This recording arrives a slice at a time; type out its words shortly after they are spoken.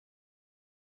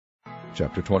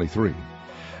Chapter 23.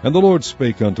 And the Lord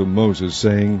spake unto Moses,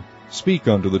 saying, Speak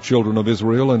unto the children of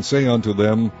Israel, and say unto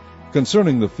them,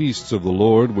 Concerning the feasts of the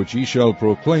Lord, which ye shall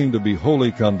proclaim to be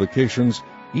holy convocations,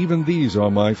 even these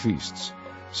are my feasts.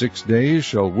 6 days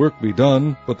shall work be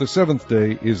done, but the 7th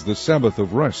day is the Sabbath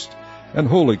of rest, and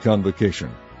holy convocation.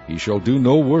 Ye shall do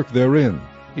no work therein.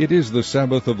 It is the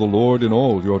Sabbath of the Lord in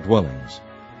all your dwellings.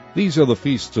 These are the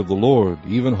feasts of the Lord,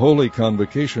 even holy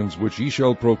convocations, which ye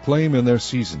shall proclaim in their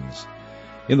seasons.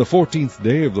 In the 14th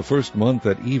day of the first month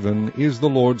at even is the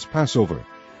Lord's Passover,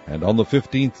 and on the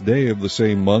 15th day of the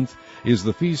same month is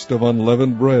the feast of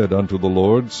unleavened bread unto the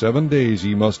Lord. 7 days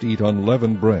ye must eat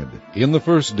unleavened bread. In the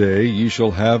first day ye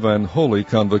shall have an holy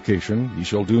convocation. Ye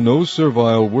shall do no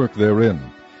servile work therein,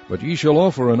 but ye shall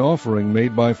offer an offering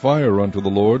made by fire unto the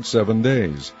Lord 7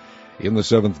 days. In the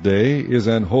 7th day is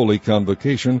an holy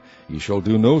convocation. Ye shall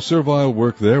do no servile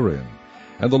work therein.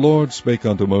 And the Lord spake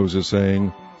unto Moses,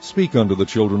 saying, Speak unto the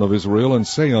children of Israel, and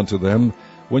say unto them,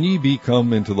 When ye be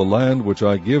come into the land which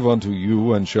I give unto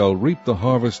you, and shall reap the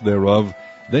harvest thereof,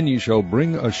 then ye shall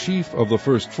bring a sheaf of the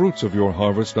first fruits of your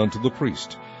harvest unto the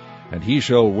priest. And he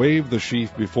shall wave the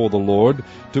sheaf before the Lord,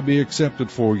 to be accepted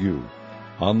for you.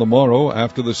 On the morrow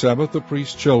after the Sabbath the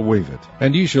priest shall wave it.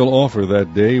 And ye shall offer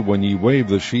that day, when ye wave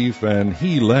the sheaf, an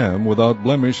he-lamb without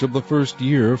blemish of the first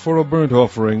year, for a burnt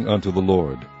offering unto the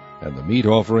Lord. And the meat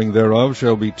offering thereof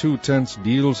shall be 2/10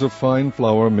 deals of fine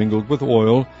flour mingled with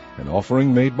oil, an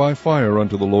offering made by fire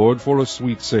unto the Lord for a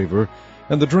sweet savour.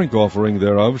 And the drink offering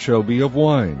thereof shall be of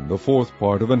wine, the 4th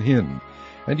part of an hin.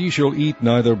 And ye shall eat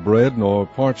neither bread, nor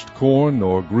parched corn,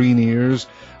 nor green ears,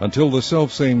 until the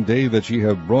selfsame day that ye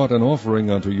have brought an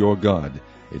offering unto your God.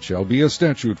 It shall be a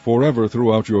statute forever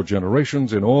throughout your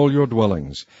generations in all your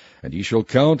dwellings. And ye shall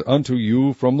count unto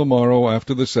you from the morrow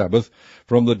after the Sabbath,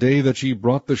 from the day that ye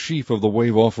brought the sheaf of the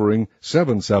wave offering,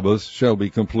 7 Sabbaths shall be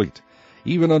complete.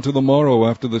 Even unto the morrow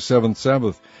after the 7th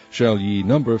Sabbath shall ye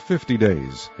number 50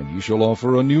 days, and ye shall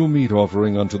offer a new meat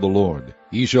offering unto the Lord.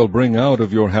 Ye shall bring out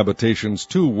of your habitations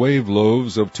 2 wave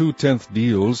loaves of 2/10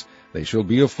 deals. They shall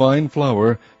be of fine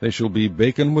flour, they shall be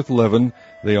baken with leaven,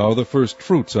 they are the first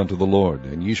fruits unto the Lord.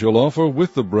 And ye shall offer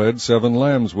with the bread 7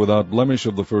 lambs without blemish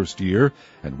of the first year,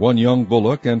 and 1 young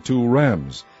bullock, and 2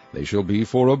 rams. They shall be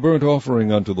for a burnt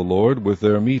offering unto the Lord, with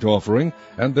their meat offering,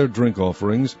 and their drink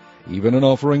offerings, even an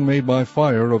offering made by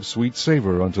fire of sweet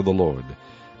savour unto the Lord.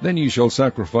 Then ye shall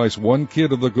sacrifice 1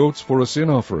 kid of the goats for a sin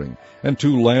offering, and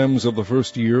 2 lambs of the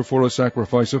first year for a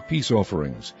sacrifice of peace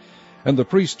offerings. And the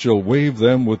priest shall wave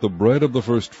them with the bread of the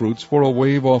firstfruits for a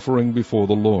wave offering before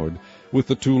the Lord, with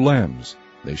the 2 lambs.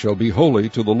 They shall be holy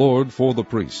to the Lord for the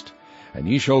priest. And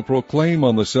ye shall proclaim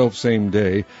on the selfsame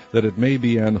day, that it may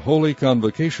be an holy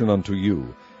convocation unto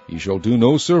you. Ye shall do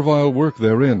no servile work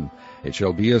therein. It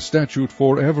shall be a statute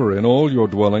forever in all your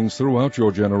dwellings throughout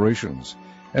your generations.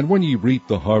 And when ye reap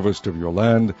the harvest of your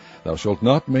land, thou shalt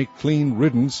not make clean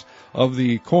riddance of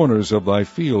the corners of thy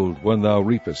field when thou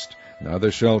reapest,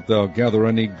 neither shalt thou gather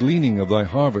any gleaning of thy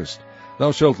harvest.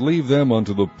 Thou shalt leave them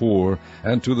unto the poor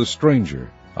and to the stranger.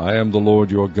 I am the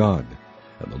Lord your God.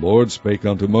 And the Lord spake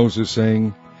unto Moses,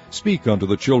 saying, Speak unto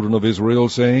the children of Israel,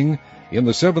 saying, In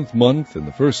the 7th month, in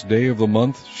the 1st day of the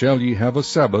month, shall ye have a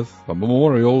Sabbath, a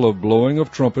memorial of blowing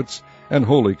of trumpets, and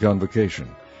holy convocation.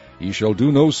 Ye shall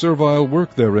do no servile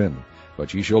work therein,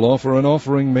 but ye shall offer an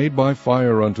offering made by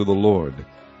fire unto the Lord.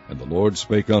 And the Lord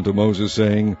spake unto Moses,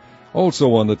 saying,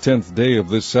 Also on the 10th day of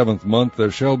this 7th month there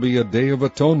shall be a day of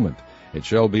atonement. It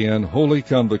shall be an holy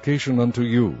convocation unto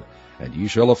you. And ye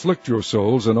shall afflict your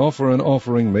souls, and offer an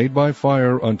offering made by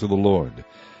fire unto the Lord.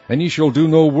 And ye shall do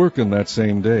no work in that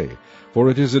same day, for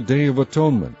it is a day of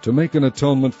atonement, to make an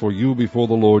atonement for you before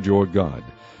the Lord your God.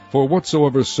 For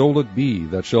whatsoever soul it be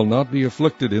that shall not be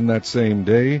afflicted in that same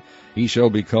day, he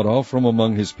shall be cut off from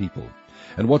among his people.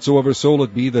 And whatsoever soul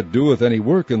it be that doeth any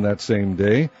work in that same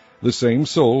day, the same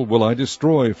soul will I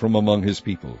destroy from among his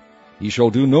people. Ye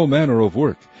shall do no manner of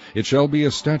work. It shall be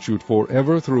a statute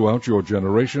forever throughout your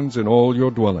generations in all your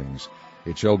dwellings.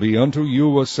 It shall be unto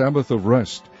you a Sabbath of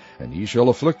rest, and ye shall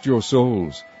afflict your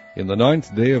souls. In the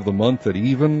 9th day of the month at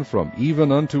even, from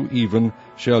even unto even,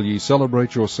 shall ye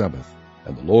celebrate your Sabbath.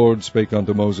 And the Lord spake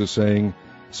unto Moses, saying,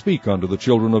 Speak unto the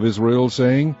children of Israel,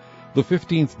 saying, The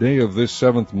 15th day of this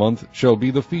 7th month shall be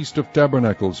the Feast of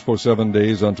Tabernacles for 7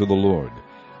 days unto the Lord.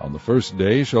 On the 1st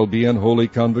day shall be an holy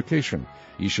convocation.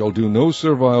 Ye shall do no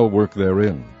servile work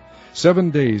therein. 7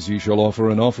 days ye shall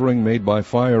offer an offering made by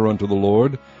fire unto the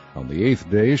Lord. On the 8th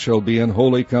day shall be an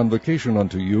holy convocation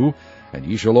unto you, and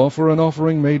ye shall offer an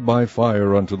offering made by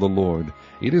fire unto the Lord.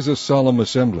 It is a solemn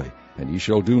assembly, and ye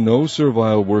shall do no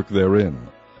servile work therein.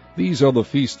 These are the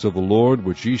feasts of the Lord,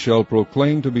 which ye shall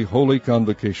proclaim to be holy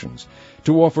convocations,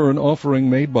 to offer an offering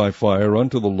made by fire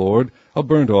unto the Lord, a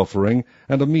burnt offering,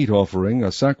 and a meat offering,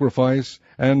 a sacrifice,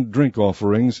 and drink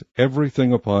offerings,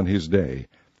 everything upon his day.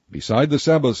 Beside the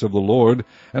Sabbaths of the Lord,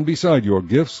 and beside your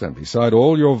gifts, and beside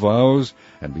all your vows,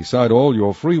 and beside all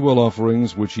your freewill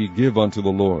offerings which ye give unto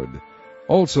the Lord.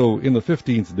 Also in the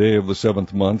 15th day of the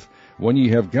 7th month, when ye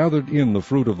have gathered in the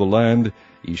fruit of the land,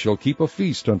 ye shall keep a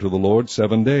feast unto the Lord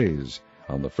 7 days.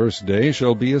 On the 1st day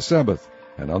shall be a Sabbath,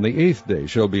 and on the 8th day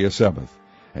shall be a Sabbath.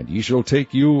 And ye shall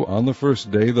take you on the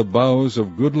 1st day the boughs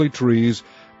of goodly trees,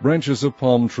 branches of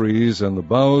palm trees, and the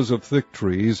boughs of thick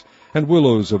trees, and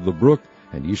willows of the brook,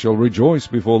 and ye shall rejoice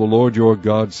before the Lord your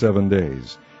God 7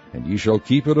 days. And ye shall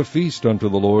keep it a feast unto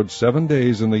the Lord 7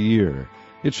 days in the year.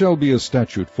 It shall be a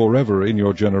statute forever in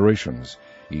your generations.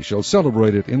 Ye shall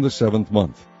celebrate it in the 7th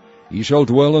month. Ye shall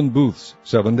dwell in booths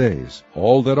 7 days.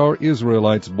 All that are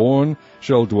Israelites born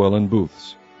shall dwell in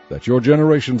booths. That your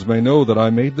generations may know that I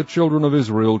made the children of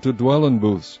Israel to dwell in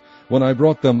booths, when I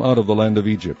brought them out of the land of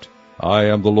Egypt. I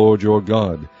am the Lord your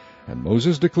God. And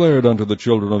Moses declared unto the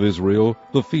children of Israel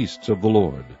the feasts of the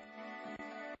Lord.